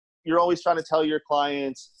you're always trying to tell your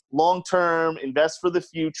clients long-term, invest for the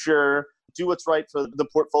future, do what's right for the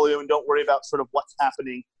portfolio, and don't worry about sort of what's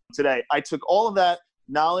happening today. I took all of that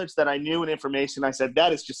knowledge that I knew and information. I said,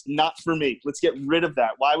 that is just not for me. Let's get rid of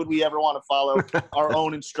that. Why would we ever want to follow our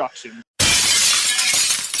own instruction?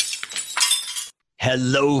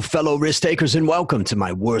 Hello, fellow risk takers, and welcome to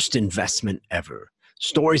my worst investment ever.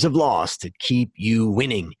 Stories of loss to keep you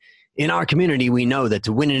winning. In our community, we know that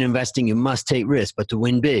to win in investing, you must take risks, but to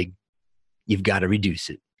win big, you've got to reduce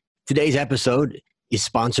it. Today's episode is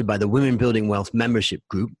sponsored by the Women Building Wealth Membership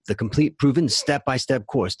Group, the complete proven step-by-step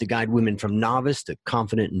course to guide women from novice to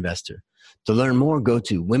confident investor. To learn more, go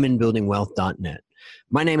to womenbuildingwealth.net.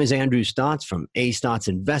 My name is Andrew Stotz from A. Stotz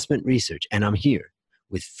Investment Research, and I'm here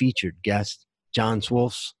with featured guest John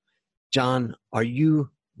Swolfs. John, are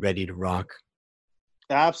you ready to rock?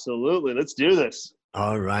 Absolutely. Let's do this.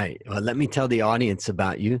 All right. Well, let me tell the audience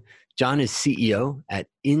about you. John is CEO at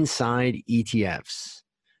Inside ETFs.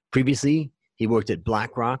 Previously, he worked at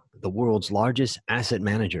BlackRock, the world's largest asset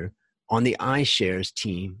manager, on the iShares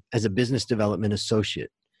team as a business development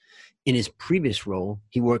associate. In his previous role,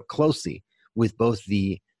 he worked closely with both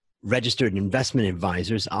the registered investment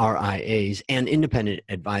advisors, RIAs, and independent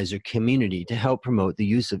advisor community to help promote the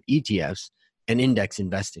use of ETFs and index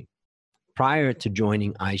investing. Prior to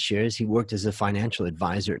joining iShares, he worked as a financial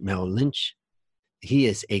advisor at Merrill Lynch. He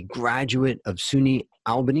is a graduate of SUNY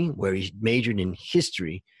Albany, where he majored in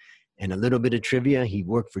history. And a little bit of trivia, he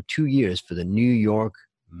worked for 2 years for the New York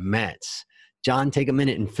Mets. John, take a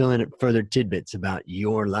minute and fill in further tidbits about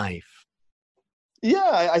your life.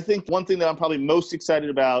 Yeah, I think one thing that I'm probably most excited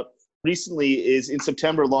about recently is in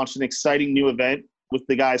September, launched an exciting new event with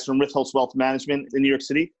the guys from Ritholtz Wealth Management in New York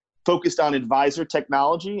City, focused on advisor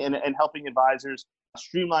technology and helping advisors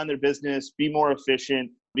streamline their business, be more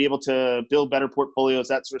efficient, be able to build better portfolios,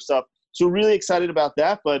 that sort of stuff. So really excited about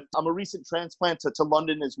that, but I'm a recent transplant to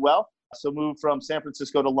London as well. So moved from San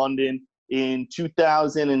Francisco to London in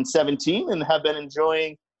 2017 and have been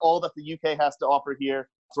enjoying all that the UK has to offer here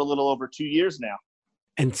for a little over 2 years now.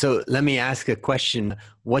 And so let me ask a question.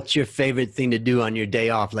 What's your favorite thing to do on your day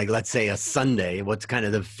off? Like, let's say a Sunday, what's kind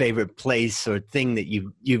of the favorite place or thing that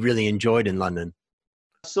you really enjoyed in London?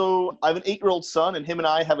 So I have an 8-year-old son, and him and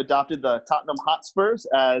I have adopted the Tottenham Hotspurs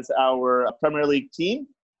as our Premier League team,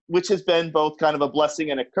 which has been both kind of a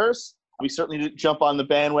blessing and a curse. We certainly didn't jump on the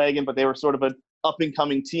bandwagon, but they were sort of an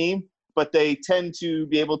up-and-coming team. But they tend to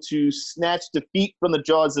be able to snatch defeat from the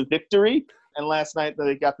jaws of victory. And last night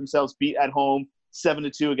they got themselves beat at home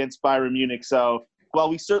 7-2 against Bayern Munich. So while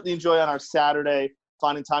we certainly enjoy on our Saturday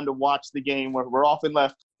finding time to watch the game, we're often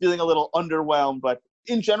left feeling a little underwhelmed. But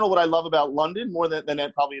in general, what I love about London, more than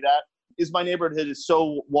probably that, is my neighborhood is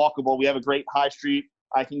so walkable. We have a great high street.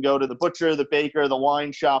 I can go to the butcher, the baker, the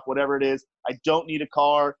wine shop, whatever it is. I don't need a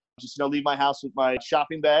car. Just leave my house with my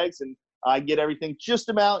shopping bags, and I get everything just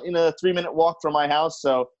about in a 3-minute walk from my house.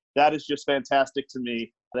 So that is just fantastic to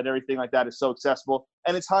me, that everything like that is so accessible.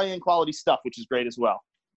 And it's high-end quality stuff, which is great as well.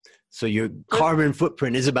 So your carbon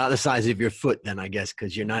footprint is about the size of your foot then, I guess,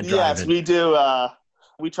 because you're not driving. Yes, we do.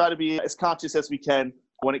 We try to be as conscious as we can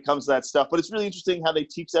when it comes to that stuff. But it's really interesting how they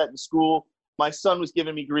teach that in school. My son was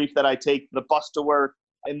giving me grief that I take the bus to work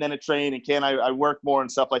and then a train, and can I work more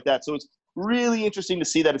and stuff like that. So it's really interesting to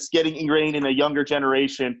see that it's getting ingrained in a younger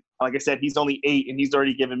generation. Like I said, he's only 8 and he's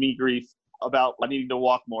already given me grief about needing to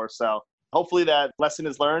walk more. So hopefully that lesson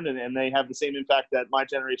is learned and they have the same impact that my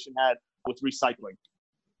generation had with recycling.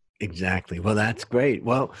 Exactly. Well, that's great.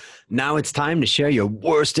 Well, now it's time to share your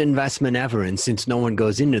worst investment ever. And since no one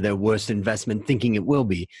goes into their worst investment thinking it will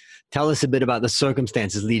be, tell us a bit about the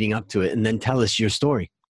circumstances leading up to it and then tell us your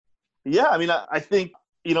story. Yeah, I mean, I think,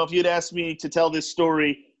 if you'd asked me to tell this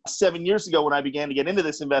story 7 years ago when I began to get into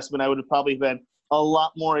this investment, I would have probably been a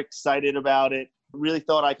lot more excited about it. Really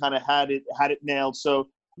thought I kind of had it nailed. So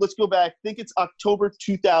let's go back. I think it's October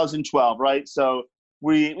 2012, right? So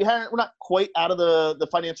we're not quite out of the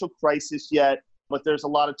financial crisis yet, but there's a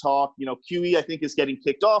lot of talk. QE, I think, is getting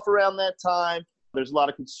kicked off around that time. There's a lot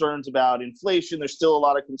of concerns about inflation. There's still a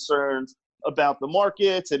lot of concerns about the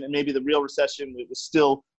markets, and maybe the real recession was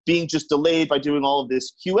still being just delayed by doing all of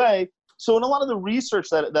this QA. So in a lot of the research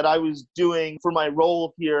that I was doing for my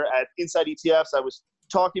role here at Inside ETFs, I was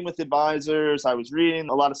talking with advisors. I was reading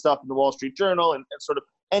a lot of stuff in the Wall Street Journal and sort of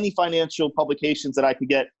any financial publications that I could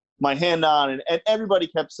get my hand on. And everybody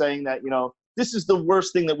kept saying that, this is the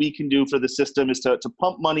worst thing that we can do for the system is to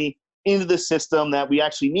pump money into the system, that we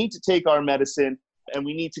actually need to take our medicine and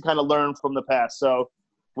we need to kind of learn from the past. So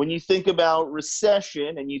when you think about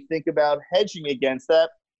recession and you think about hedging against that,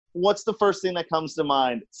 what's the first thing that comes to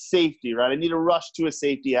mind? Safety, right? I need to rush to a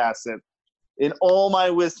safety asset. In all my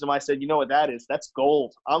wisdom, I said, you know what that is? That's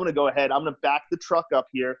gold. I'm going to go ahead. I'm going to back the truck up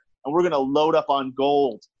here, and we're going to load up on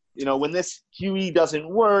gold. When this QE doesn't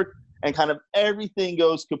work and kind of everything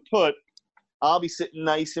goes kaput, I'll be sitting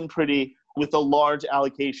nice and pretty with a large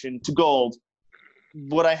allocation to gold.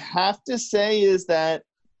 What I have to say is that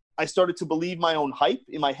I started to believe my own hype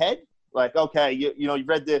in my head. Like, okay, you've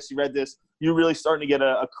read this. You're really starting to get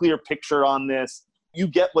a clear picture on this. You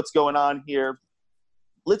get what's going on here.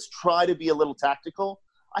 Let's try to be a little tactical.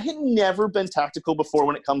 I had never been tactical before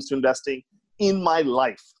when it comes to investing in my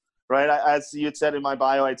life, right? As you had said in my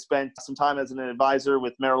bio, I'd spent some time as an advisor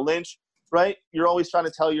with Merrill Lynch, right? You're always trying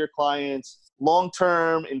to tell your clients,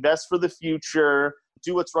 long-term, invest for the future,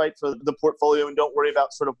 do what's right for the portfolio, and don't worry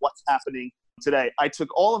about sort of what's happening today. I took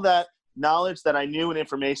all of that knowledge that I knew and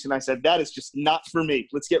information. I said, that is just not for me.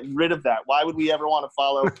 Let's get rid of that. Why would we ever want to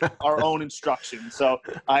follow our own instructions? So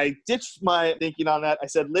I ditched my thinking on that. I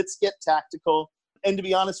said, let's get tactical. And to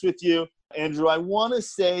be honest with you, Andrew, I want to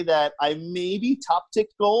say that I maybe top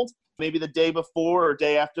ticked gold, maybe the day before or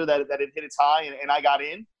day after that it hit its high and I got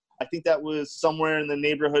in. I think that was somewhere in the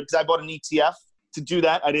neighborhood because I bought an ETF to do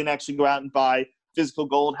that. I didn't actually go out and buy physical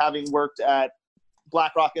gold. Having worked at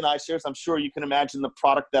BlackRock and iShares, I'm sure you can imagine the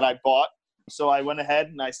product that I bought. So I went ahead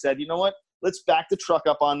and I said, you know what? Let's back the truck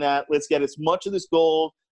up on that. Let's get as much of this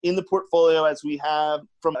gold in the portfolio as we have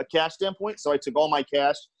from a cash standpoint. So I took all my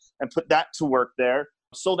cash and put that to work there.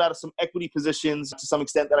 Sold out of some equity positions to some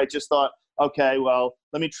extent that I just thought, okay, well,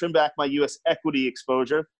 let me trim back my U.S. equity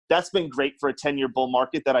exposure. That's been great for a 10-year bull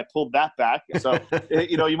market that I pulled that back. So,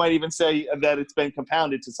 you might even say that it's been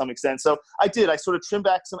compounded to some extent. So I did. I sort of trimmed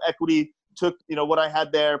back some equity, took, what I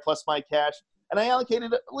had there plus my cash, and I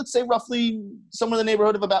allocated, let's say roughly somewhere in the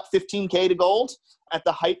neighborhood of about $15K to gold at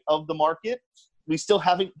the height of the market. We still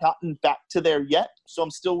haven't gotten back to there yet. So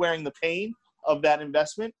I'm still wearing the pain of that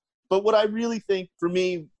investment. But what I really think for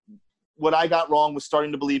me, what I got wrong was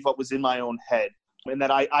starting to believe what was in my own head and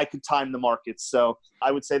that I could time the markets. So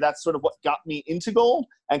I would say that's sort of what got me into gold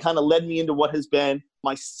and kind of led me into what has been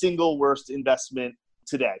my single worst investment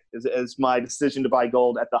today is my decision to buy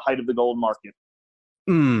gold at the height of the gold market.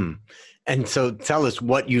 And so tell us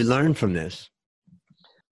what you learned from this.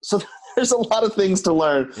 So there's a lot of things to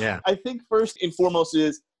learn. Yeah. I think first and foremost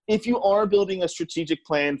is if you are building a strategic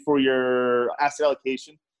plan for your asset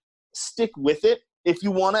allocation, stick with it. If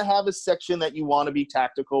you want to have a section that you want to be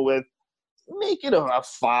tactical with, make it a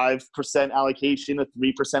 5% allocation, a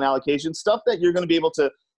 3% allocation, stuff that you're going to be able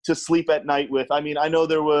to sleep at night with. I mean, I know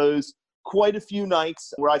there was quite a few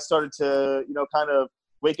nights where I started to, kind of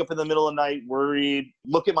wake up in the middle of the night, worried,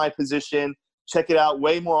 look at my position, check it out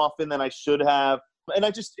way more often than I should have. And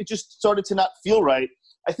it just started to not feel right.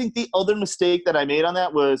 I think the other mistake that I made on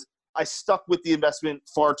that was I stuck with the investment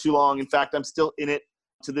far too long. In fact, I'm still in it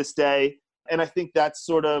to this day. And I think that's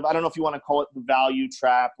sort of, I don't know if you want to call it the value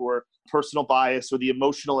trap or personal bias or the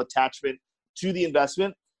emotional attachment to the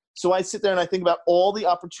investment. So I sit there and I think about all the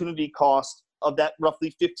opportunity cost of that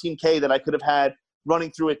roughly $15K that I could have had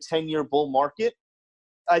running through a 10-year bull market.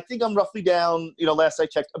 I think I'm roughly down, last I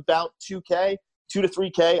checked, about 2K, 2 to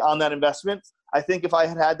 3K on that investment. I think if I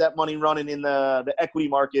had that money running in the equity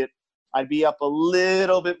market, I'd be up a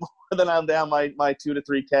little bit more than I'm down my 2 to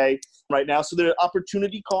 3K right now. So the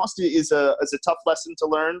opportunity cost is a tough lesson to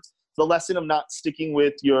learn. The lesson of not sticking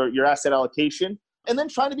with your asset allocation and then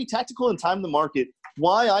trying to be tactical and time the market.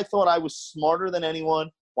 Why I thought I was smarter than anyone,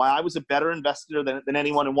 why I was a better investor than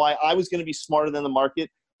anyone, and why I was going to be smarter than the market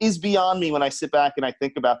is beyond me when I sit back and I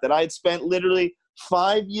think about that. I had spent literally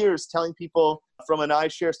 5 years telling people from an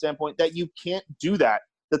iShare standpoint that you can't do that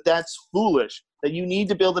that's foolish, that you need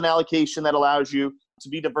to build an allocation that allows you to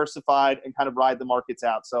be diversified and kind of ride the markets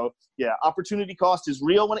out. So yeah, opportunity cost is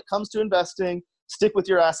real when it comes to investing. Stick with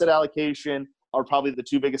your asset allocation are probably the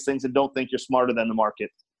two biggest things, and don't think you're smarter than the market.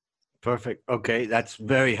 Perfect. Okay. That's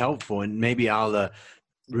very helpful. And maybe I'll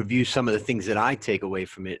review some of the things that I take away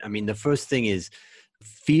from it. I mean, the first thing is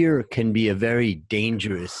fear can be a very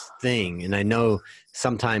dangerous thing. And I know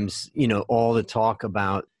sometimes, all the talk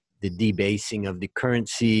about the debasing of the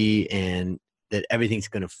currency and that everything's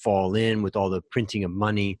going to fall in with all the printing of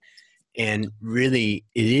money. And really,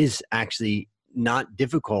 it is actually not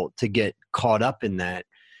difficult to get caught up in that.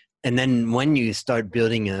 And then when you start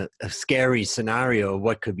building a scary scenario of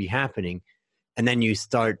what could be happening, and then you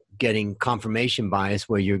start getting confirmation bias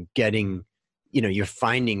where you're getting, you're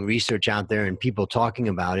finding research out there and people talking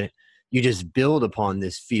about it, you just build upon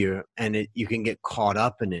this fear and you can get caught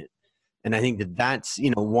up in it. And I think that's,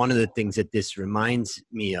 one of the things that this reminds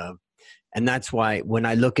me of. And that's why when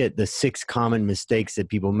I look at the 6 common mistakes that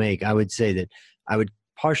people make, I would say that I would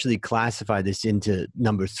partially classify this into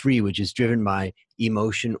number 3, which is driven by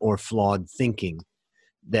emotion or flawed thinking.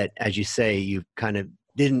 That, as you say, you kind of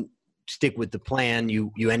didn't stick with the plan.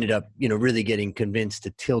 You ended up, really getting convinced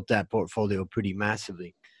to tilt that portfolio pretty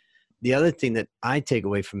massively. The other thing that I take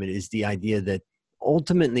away from it is the idea that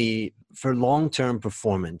ultimately, for long-term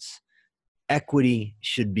performance, equity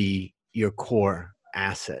should be your core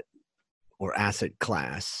asset or asset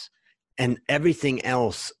class. And everything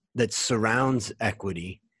else that surrounds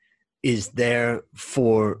equity is there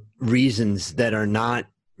for reasons that are not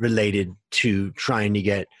related to trying to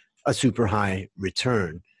get a super high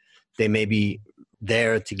return. They may be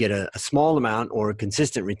there to get a small amount or a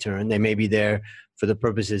consistent return. They may be there for the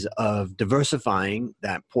purposes of diversifying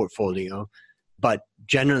that portfolio. But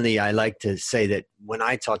generally, I like to say that when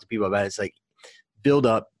I talk to people about it, it's like, build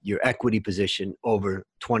up your equity position over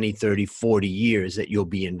 20, 30, 40 years that you'll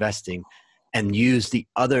be investing, and use the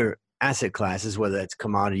other asset classes, whether that's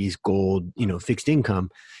commodities, gold, fixed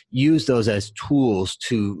income, use those as tools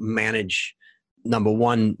to manage. Number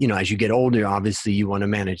one, as you get older, obviously you want to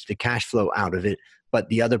manage the cash flow out of it. But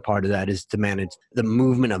the other part of that is to manage the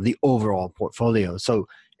movement of the overall portfolio. So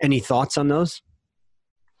any thoughts on those?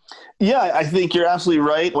 Yeah, I think you're absolutely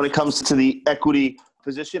right. When it comes to the equity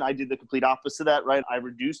position, I did the complete opposite of that, right? I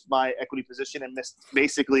reduced my equity position and missed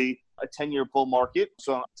basically a 10-year bull market.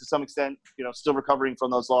 So to some extent, still recovering from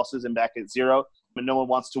those losses and back at zero. And no one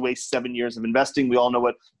wants to waste 7 years of investing. We all know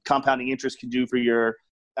what compounding interest can do for your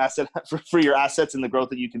asset, for your assets and the growth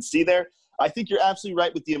that you can see there. I think you're absolutely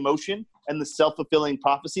right with the emotion and the self-fulfilling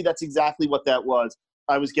prophecy. That's exactly what that was.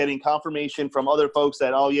 I was getting confirmation from other folks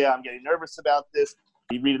that, oh yeah, I'm getting nervous about this.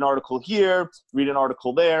 You read an article here, read an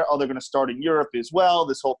article there. Oh, they're going to start in Europe as well.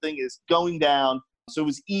 This whole thing is going down. So it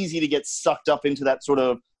was easy to get sucked up into that sort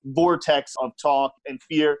of vortex of talk and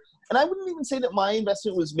fear. And I wouldn't even say that my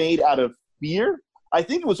investment was made out of fear. I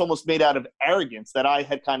think it was almost made out of arrogance that I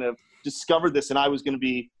had kind of discovered this and I was going to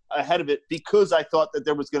be ahead of it because I thought that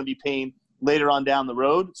there was going to be pain later on down the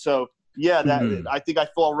road. So yeah, I think I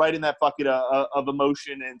fall right in that bucket of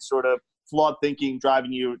emotion and sort of flawed thinking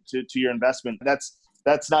driving you to your investment.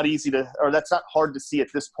 That's not easy that's not hard to see at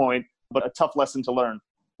this point, but a tough lesson to learn.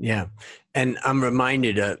 Yeah. And I'm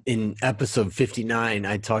reminded in episode 59,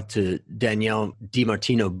 I talked to Danielle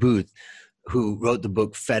DiMartino Booth, who wrote the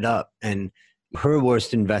book Fed Up. And her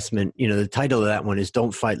worst investment, the title of that one is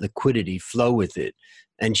Don't Fight Liquidity, Flow with It.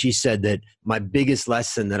 And she said that my biggest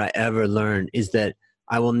lesson that I ever learned is that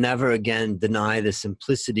I will never again deny the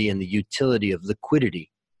simplicity and the utility of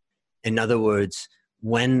liquidity. In other words,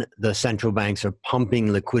 when the central banks are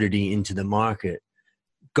pumping liquidity into the market,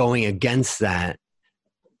 going against that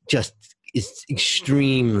just is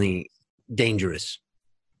extremely dangerous.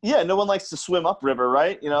 Yeah, no one likes to swim upriver,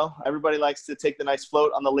 right? Everybody likes to take the nice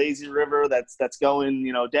float on the lazy river that's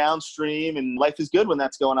going, downstream, and life is good when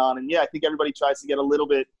that's going on. And yeah, I think everybody tries to get a little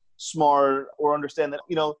bit smart or understand that,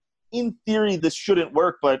 in theory, this shouldn't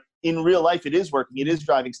work, but in real life, it is working. It is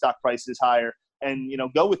driving stock prices higher. And,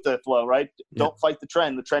 go with the flow, right? Don't fight the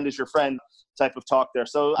trend. The trend is your friend type of talk there.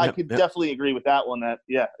 So I could definitely agree with that one that,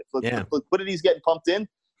 if liquidity is getting pumped in,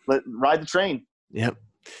 ride the train. Yep.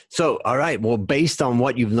 So, all right. Well, based on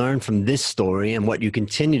what you've learned from this story and what you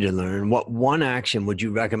continue to learn, what one action would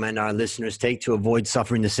you recommend our listeners take to avoid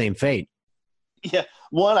suffering the same fate? Yeah.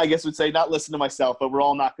 One, I guess would say not listen to myself, but we're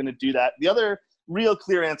all not going to do that. The other real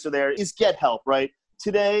clear answer there is get help, right?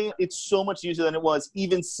 Today, it's so much easier than it was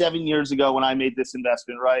even 7 years ago when I made this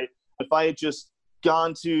investment, right? If I had just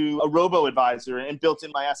gone to a robo-advisor and built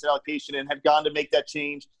in my asset allocation and had gone to make that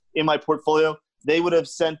change in my portfolio, they would have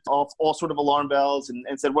sent off all sort of alarm bells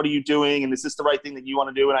and said, what are you doing? And is this the right thing that you want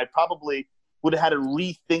to do? And I probably would have had to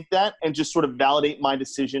rethink that and just sort of validate my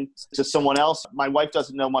decision to someone else. My wife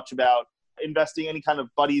doesn't know much about investing. Any kind of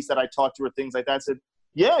buddies that I talked to or things like that said,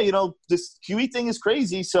 yeah, this QE thing is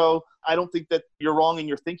crazy. So I don't think that you're wrong in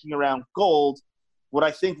your thinking around gold. What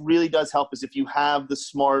I think really does help is if you have the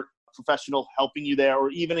smart professional helping you there, or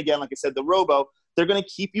even again, like I said, the robo, they're going to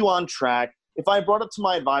keep you on track. If I brought up to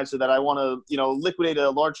my advisor that I want to, liquidate a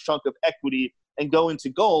large chunk of equity and go into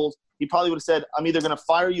gold, he probably would have said, I'm either going to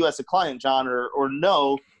fire you as a client, John, or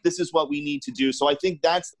no, this is what we need to do. So I think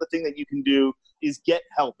that's the thing that you can do is get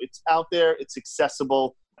help. It's out there. It's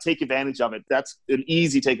accessible. Take advantage of it. That's an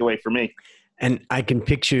easy takeaway for me. And I can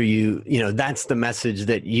picture you, that's the message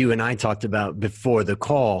that you and I talked about before the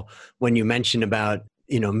call when you mentioned about,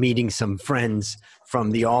 meeting some friends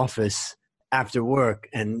from the office after work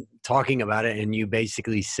and talking about it. And you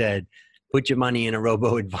basically said, put your money in a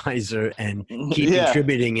robo-advisor and keep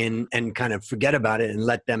contributing in and kind of forget about it and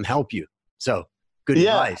let them help you. So good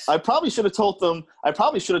advice. I probably should have told them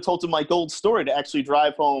my gold story to actually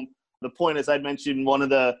drive home the point. As I mentioned, one of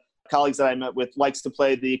the colleagues that I met with likes to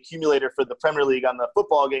play the accumulator for the Premier League on the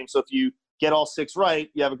football game. So if you get all 6 right,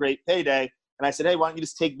 you have a great payday. And I said, hey, why don't you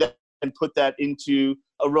just take that and put that into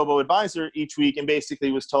a robo-advisor each week? And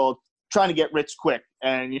basically was told, trying to get rich quick.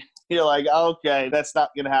 And you're like, okay, that's not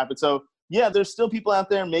going to happen. So yeah, there's still people out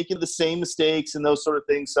there making the same mistakes and those sort of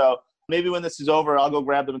things. So maybe when this is over, I'll go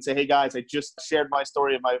grab them and say, hey guys, I just shared my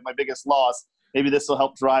story of my biggest loss. Maybe this will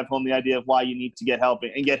help drive home the idea of why you need to get help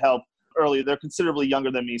and get help early. They're considerably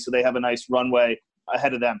younger than me, so they have a nice runway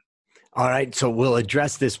ahead of them. All right, so we'll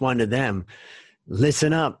address this one to them.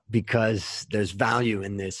 Listen up, because there's value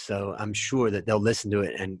in this. So I'm sure that they'll listen to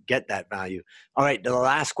it and get that value. All right, the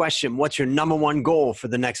last question. What's your number one goal for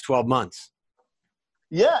the next 12 months?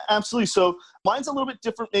 Yeah, absolutely. So mine's a little bit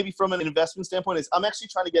different maybe from an investment standpoint. Is I'm actually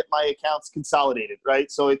trying to get my accounts consolidated,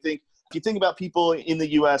 right? So I think if you think about people in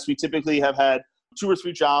the U.S., we typically have had 2 or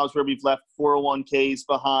 3 jobs where we've left 401ks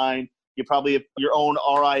behind. You probably have your own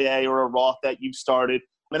RIA or a Roth that you've started.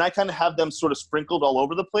 And I kind of have them sort of sprinkled all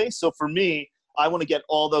over the place. So for me, I want to get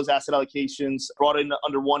all those asset allocations brought in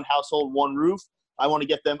under one household, one roof. I want to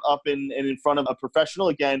get them up and in front of a professional.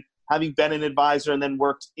 Again, having been an advisor and then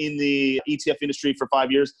worked in the ETF industry for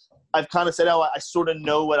 5 years, I've kind of said, oh, I sort of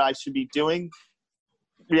know what I should be doing.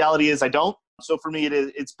 Reality is I don't. So for me,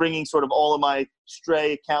 it's bringing sort of all of my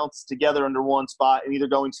stray accounts together under one spot and either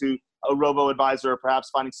going to a robo-advisor or perhaps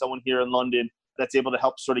finding someone here in London that's able to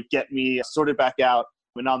help sort of get me sorted back out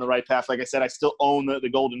and on the right path. Like I said, I still own the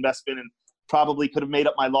gold investment and probably could have made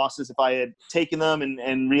up my losses if I had taken them and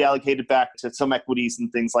reallocated back to some equities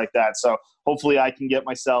and things like that. So hopefully I can get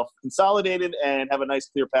myself consolidated and have a nice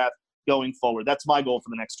clear path going forward. That's my goal for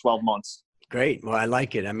the next 12 months. Great. Well, I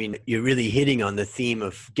like it. I mean, you're really hitting on the theme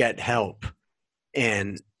of get help.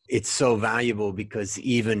 And it's so valuable because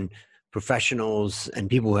even professionals and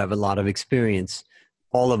people who have a lot of experience,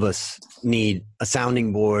 all of us need a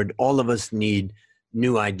sounding board. All of us need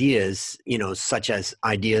new ideas, such as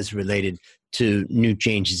ideas related to new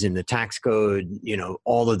changes in the tax code,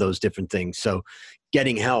 all of those different things. So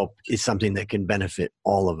getting help is something that can benefit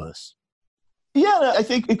all of us. Yeah, I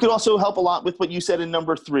think it could also help a lot with what you said in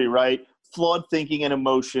number 3, right? Flawed thinking and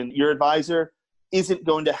emotion. Your advisor isn't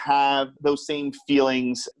going to have those same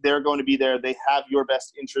feelings. They're going to be there. They have your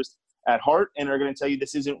best interest at heart and are going to tell you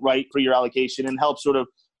this isn't right for your allocation and help sort of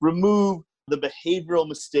remove the behavioral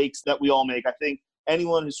mistakes that we all make. I think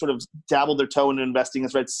anyone who's sort of dabbled their toe into investing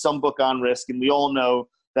has read some book on risk, and we all know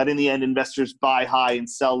that in the end, investors buy high and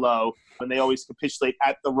sell low, and they always capitulate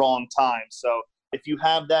at the wrong time. So if you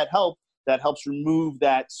have that help, that helps remove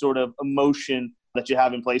that sort of emotion that you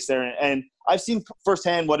have in place there. And I've seen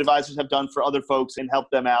firsthand what advisors have done for other folks and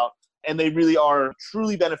helped them out. And they really are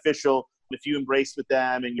truly beneficial. If you embrace with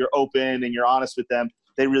them and you're open and you're honest with them,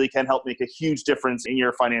 they really can help make a huge difference in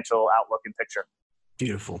your financial outlook and picture.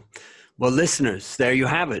 Beautiful. Well, listeners, there you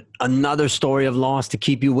have it. Another story of loss to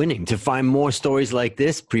keep you winning. To find more stories like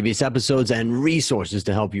this, previous episodes, and resources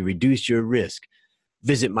to help you reduce your risk,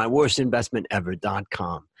 visit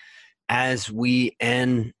myworstinvestmentever.com. As we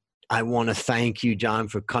end, I want to thank you, John,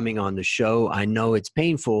 for coming on the show. I know it's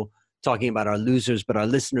painful talking about our losers, but our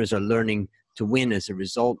listeners are learning to win as a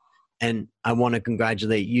result. And I want to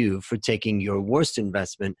congratulate you for taking your worst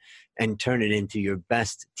investment and turn it into your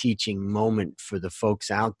best teaching moment for the folks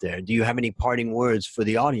out there. Do you have any parting words for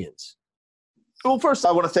the audience? Well, first,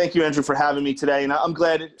 I want to thank you, Andrew, for having me today. And I'm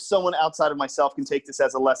glad someone outside of myself can take this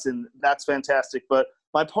as a lesson. That's fantastic. But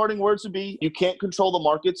my parting words would be, you can't control the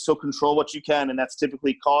markets, so control what you can. And that's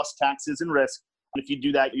typically cost, taxes, and risk. And if you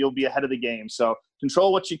do that, you'll be ahead of the game. So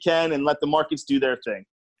control what you can and let the markets do their thing.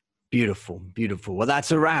 Beautiful, beautiful. Well,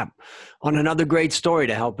 that's a wrap on another great story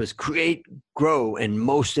to help us create, grow, and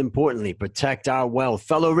most importantly, protect our wealth.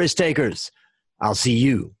 Fellow risk takers, I'll see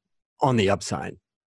you on the upside.